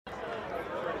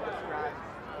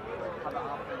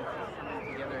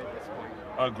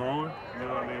Growing, you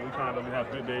know what I mean? We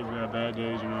have good days, we have bad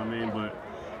days, you know what I mean? But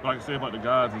like I say about the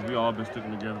guys is we all been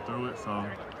sticking together through it. So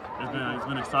it's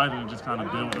been exciting to just kind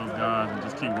of build with those guys and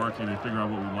just keep working and figure out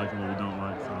what we like and what we don't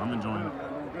like. So I'm enjoying it.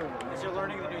 As you're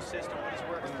learning the new system, what is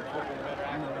working for you to better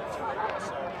acclimates and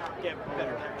also get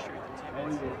better chemistry with the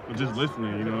teammates? But just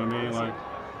listening, you know what I mean? Like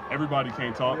everybody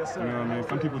can't talk, you know what I mean?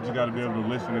 Some people just got to be able to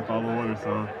listen and follow orders.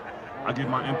 So I get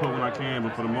my input when I can,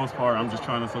 but for the most part, I'm just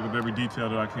trying to soak up every detail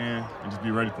that I can and just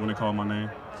be ready for when they call my name.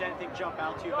 Does anything jump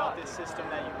out to you about this system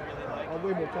that you really like?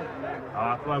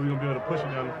 I feel like we're going to be able to push it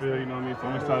down the field, you know what I mean? So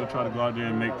I'm excited to try to go out there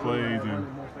and make plays and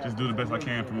just do the best I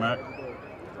can for Mac.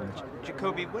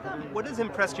 Jacoby, what has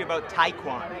impressed you about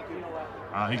Tyquan?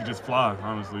 He can just fly,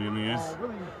 honestly. I mean,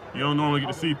 you don't normally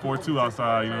get to see 4-2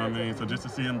 outside, you know what I mean? So just to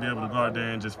see him be able to go out there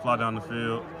and just fly down the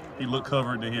field, he looked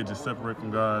covered, then he'd just separate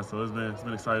from guys. So it's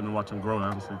been exciting to watch him grow,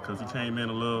 obviously, because he came in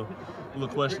a little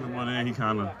questionable, and then he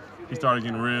started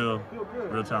getting real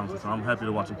talented. So I'm happy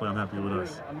to watch him play. I'm happy with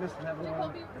us.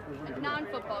 Jacoby, a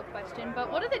non-football question,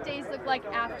 but what do the days look like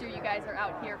after you guys are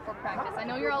out here for practice? I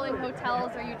know you're all in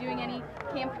hotels. Are you doing any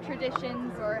camp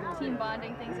traditions or team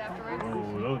bonding things afterwards?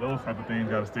 Oh, those type of things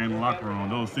got to stay in the locker room.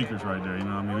 Those secrets right there, you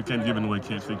know what I mean? We can't give away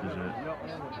camp secrets yet. No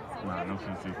camp secrets? Nah, no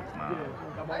camp secrets, nah.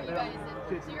 Are you guys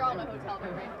in, so you're all in a hotel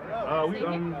room,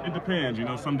 right? It depends, you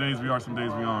know. Some days we are, some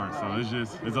days we aren't. So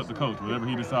it's up to coach. Whatever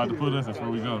he decides to put us, that's where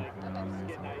we go. You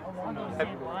know what I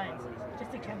mean?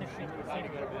 Just the chemistry.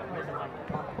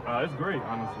 It's great,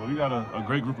 honestly. We got a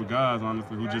great group of guys,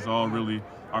 honestly, who just all really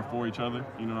are for each other.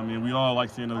 You know what I mean? We all like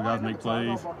seeing other guys make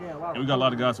plays, and we got a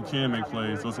lot of guys who can make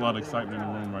plays, so it's a lot of excitement in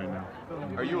the room right now.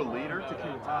 Are you a leader?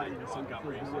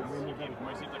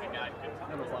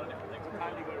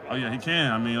 Oh yeah, he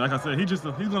can. I mean, like I said, he's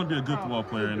going to be a good football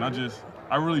player, and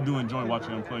I really do enjoy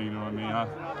watching him play. You know what I mean?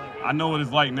 I know what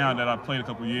it's like now that I've played a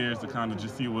couple years to kind of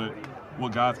just see what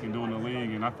guys can do in the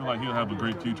league, and I feel like he'll have a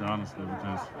great future, honestly,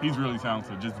 because he's really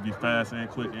talented, just to be fast and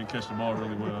quick and catch the ball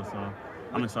really well. So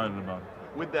I'm excited about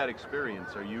it. With that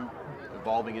experience, are you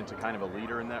evolving into kind of a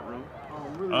leader in that room?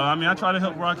 I mean, I try to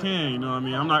help where I can. You know what I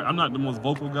mean? I'm not the most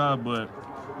vocal guy, but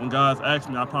when guys ask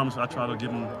me, I promise I try to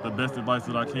give them the best advice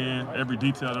that I can, every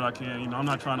detail that I can. You know, I'm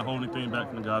not trying to hold anything back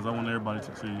from the guys. I want everybody to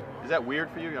succeed. Is that weird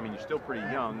for you? I mean, you're still pretty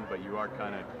young, but you are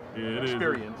kind of it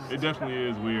experienced. It definitely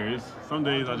is weird. Some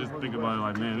days I just think about it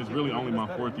like, man, it's really only my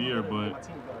 4th year, but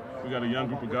we got a young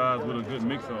group of guys with a good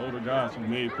mix of older guys who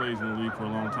made plays in the league for a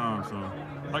long time. So,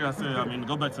 like I said, I mean, to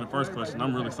go back to the first question,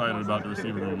 I'm really excited about the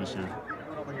receiver room this year.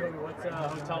 What's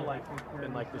hotel life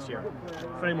been like this year?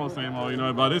 Same old, same old. You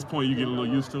know, by this point, you get a little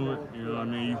used to it. You know what I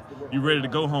mean? You're ready to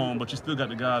go home, but you still got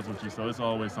the guys with you, so it's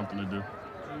always something to do.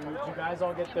 Do you guys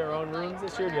all get their own rooms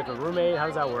this year? Do you have a roommate? How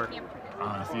does that work?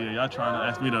 See, y'all trying to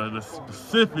ask me the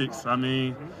specifics. I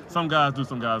mean, some guys do,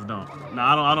 some guys don't.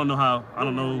 Now, I don't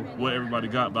know what everybody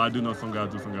got, but I do know some guys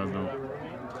do, some guys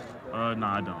don't. No,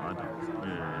 I don't.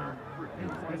 Yeah.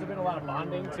 Has there been a lot of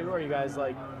bonding too? Or are you guys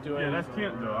like doing? Yeah, that's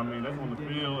camp though. I mean, that's on the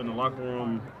field, in the locker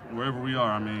room, wherever we are.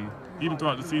 I mean, even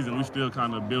throughout the season, we still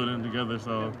kind of building together.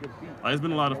 So, it's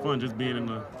been a lot of fun just being in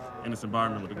this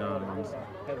environment with the guys.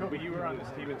 Kobe, you were on this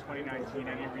team in 2019.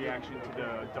 Any reaction to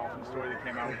the Dolphin story that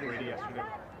came out with Brady yesterday?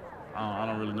 I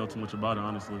don't really know too much about it,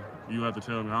 honestly. You have to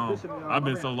tell me. I've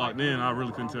been so locked in, I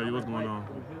really couldn't tell you what's going on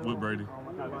with Brady.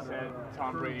 They said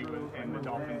Tom Brady and the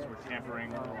Dolphins were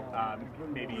tampering,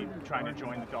 maybe trying to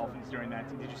join the Dolphins during that.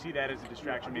 Did you see that as a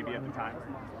distraction maybe at the time?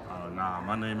 Nah,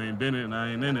 my name ain't Bennett and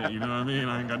I ain't in it, you know what I mean?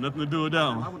 I ain't got nothing to do with that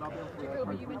one.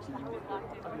 Jacoby, you mentioned you were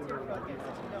locked in. What's your focus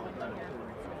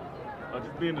knowing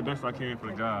Just being the best I can for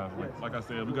the guys. Like I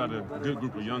said, we got a good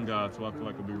group of young guys who I feel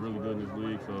like will be really good in this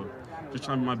league. So just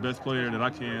trying to be my best player that I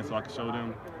can so I can show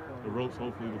them the ropes,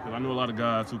 hopefully, because I know a lot of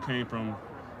guys who came from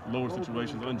lower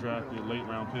situations, undrafted, late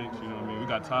round picks, you know what I mean? We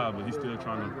got Todd, but he's still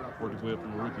trying to work his way up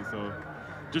from a rookie. So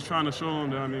just trying to show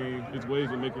them that, I mean, it's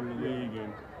ways of making the league,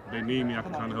 and if they need me, I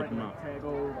can kind of help them out.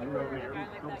 What's your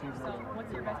best piece of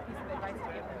advice to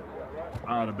give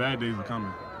them? The bad days are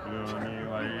coming. You know what I mean?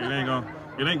 Like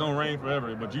it ain't gonna rain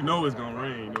forever, but you know it's gonna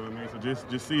rain. You know what I mean? So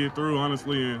just see it through,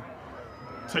 honestly, and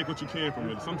take what you can from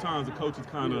it. Sometimes the coaches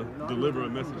kind of deliver a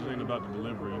message that ain't about the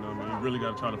delivery. You know what I mean? You really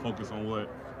got to try to focus on what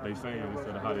they saying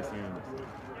instead of how they saying it.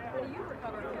 How do you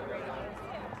recover from Brady?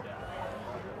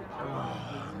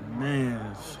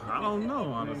 Man, I don't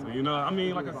know, honestly. You know, I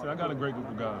mean, like I said, I got a great group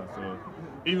of guys. So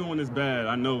even when it's bad,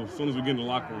 I know as soon as we get in the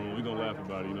locker room, we're gonna laugh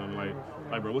about it. You know,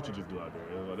 like bro, what you just do out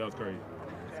there? Like, that was crazy.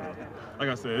 So, like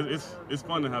I said, it's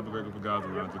fun to have a great group of guys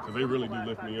around you because they really do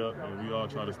lift me up, and we all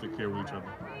try to stick care with each other.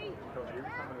 Coach, you're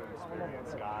becoming an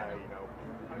experienced guy. You know,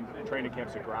 training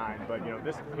camp's a grind, but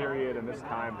this period and this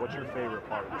time, what's your favorite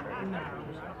part of the training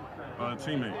camp?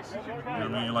 Teammates. You know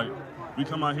what I mean? Like, we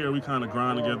come out here, we kind of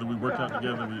grind together, we work out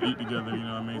together, we eat together, you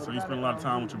know what I mean? So you spend a lot of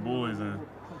time with your boys, and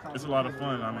it's a lot of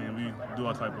fun. I mean, we do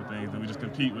all type of things, and we just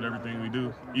compete with everything we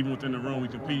do. Even within the room, we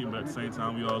compete, but at the same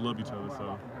time, we all love each other,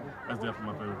 so that's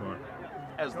definitely my favorite part.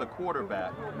 As the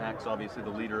quarterback, Max, obviously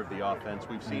the leader of the offense,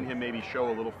 we've seen him maybe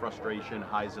show a little frustration,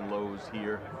 highs and lows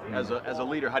here. As a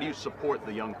leader, how do you support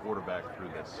the young quarterback through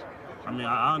this? I mean,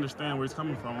 I understand where he's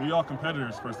coming from. We all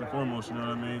competitors, first and foremost, you know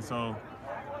what I mean? So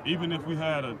even if we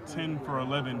had a 10 for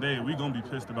 11 day, we're going to be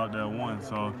pissed about that one.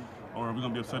 So, or we're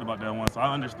going to be upset about that one. So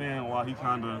I understand why he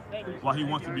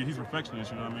wants to be, he's a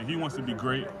perfectionist, you know what I mean? He wants to be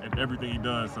great at everything he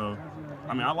does. So,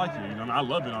 I mean, I like it, you know, I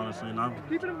love it, honestly, and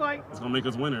it's going to make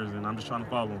us winners, and I'm just trying to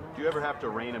follow him. Do you ever have to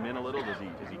rein him in a little? Is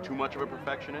he too much of a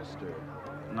perfectionist?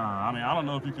 Or? Nah, I mean, I don't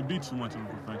know if he could be too much of a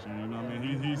perfectionist, you know what I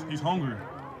mean? He's hungry,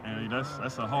 and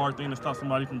that's a hard thing to stop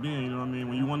somebody from being, you know what I mean?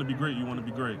 When you want to be great, you want to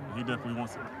be great. He definitely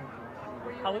wants it.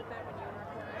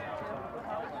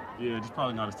 Yeah, just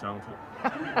probably not as talented. You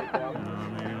know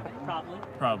what I mean?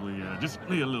 Probably, yeah. Just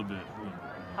a little bit.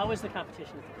 How is the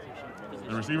competition at the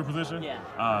position? The receiver position?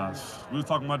 Yeah. We were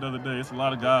talking about the other day. It's a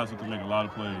lot of guys who can make a lot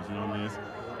of plays. You know what I mean?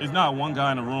 It's not one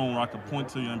guy in the room where I could point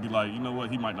to you and be like, you know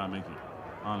what, he might not make it,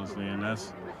 honestly. And that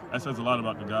says a lot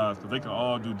about the guys because they can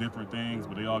all do different things,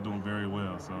 but they all doing very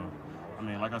well. So, I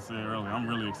mean, like I said earlier, I'm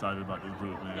really excited about this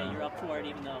group, man. Yeah, you're up for it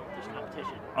even though there's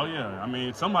competition. Oh yeah, I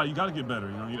mean, you got to get better.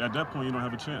 You know, at that point, you don't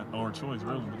have a chance or a choice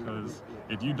really, because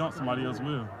if you don't, somebody else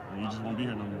will, and you just won't be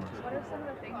here no more. What are some of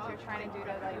the things you're trying to do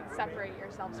to separate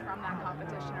yourselves from that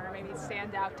competition, or maybe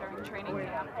stand out during training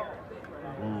camp?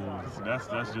 Ooh, that's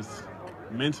just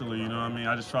mentally, you know what I mean?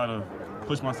 I just try to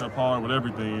push myself hard with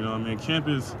everything, you know what I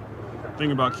mean?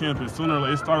 Thing about camp is sooner or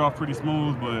later, it start off pretty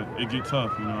smooth, but it get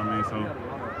tough, you know what I mean?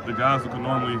 So the guys who can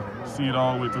normally see it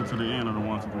all the way through to the end are the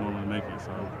ones who can normally make it.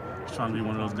 So just trying to be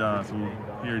one of those guys who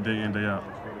here day in, day out.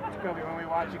 Jacoby, when we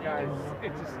watch you guys,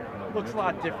 it just looks a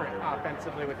lot different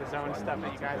offensively with the zone stuff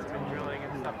that you guys have been drilling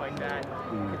and stuff like that.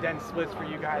 Condensed splits for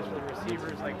you guys, for the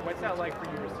receivers. Like, what's that like for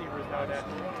you receivers, though, to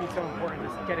be so important,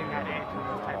 just getting that edge with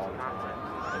those types of concepts?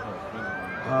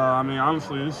 I mean,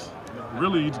 honestly, it's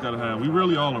really, you just got to have, we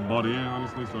really all are bought in,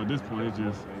 honestly, so at this point, it's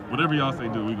just, whatever y'all say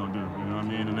do, we going to do, you know what I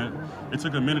mean? And it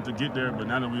took a minute to get there, but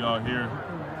now that we all here,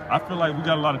 I feel like we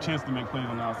got a lot of chance to make plays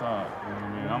on the outside, you know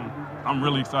what I mean? I'm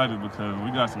really excited because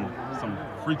we got some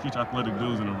freakish athletic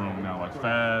dudes in the room now, like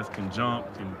fast, can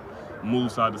jump, can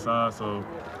move side to side, so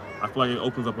I feel like it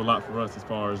opens up a lot for us as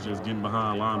far as just getting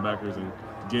behind linebackers and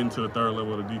getting to the third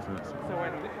level of the defense. So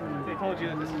when they told you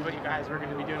that this is what you guys were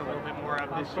going to be doing a little bit more of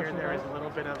this year, there was a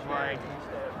little bit of like,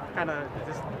 kind of,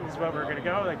 this is what we're going to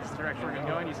go, like this direction we're going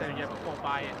to go, and you said you have a full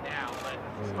buy-in now, but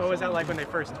what was that like when they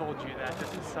first told you that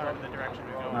this is sort of the direction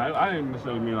we're going? I didn't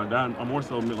necessarily mean like that. I more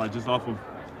so meant like just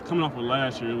coming off of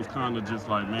last year, it was kind of just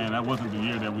like, man, that wasn't the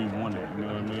year that we wanted, you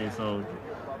know what I mean? So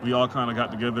we all kind of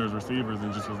got together as receivers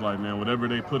and just was like, man, whatever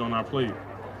they put on our plate,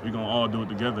 we're going to all do it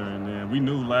together. And then we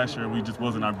knew last year we just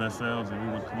wasn't our best selves, and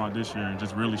we would come out this year and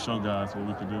just really show guys what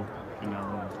we could do in that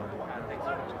room. So.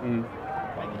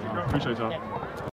 Appreciate y'all.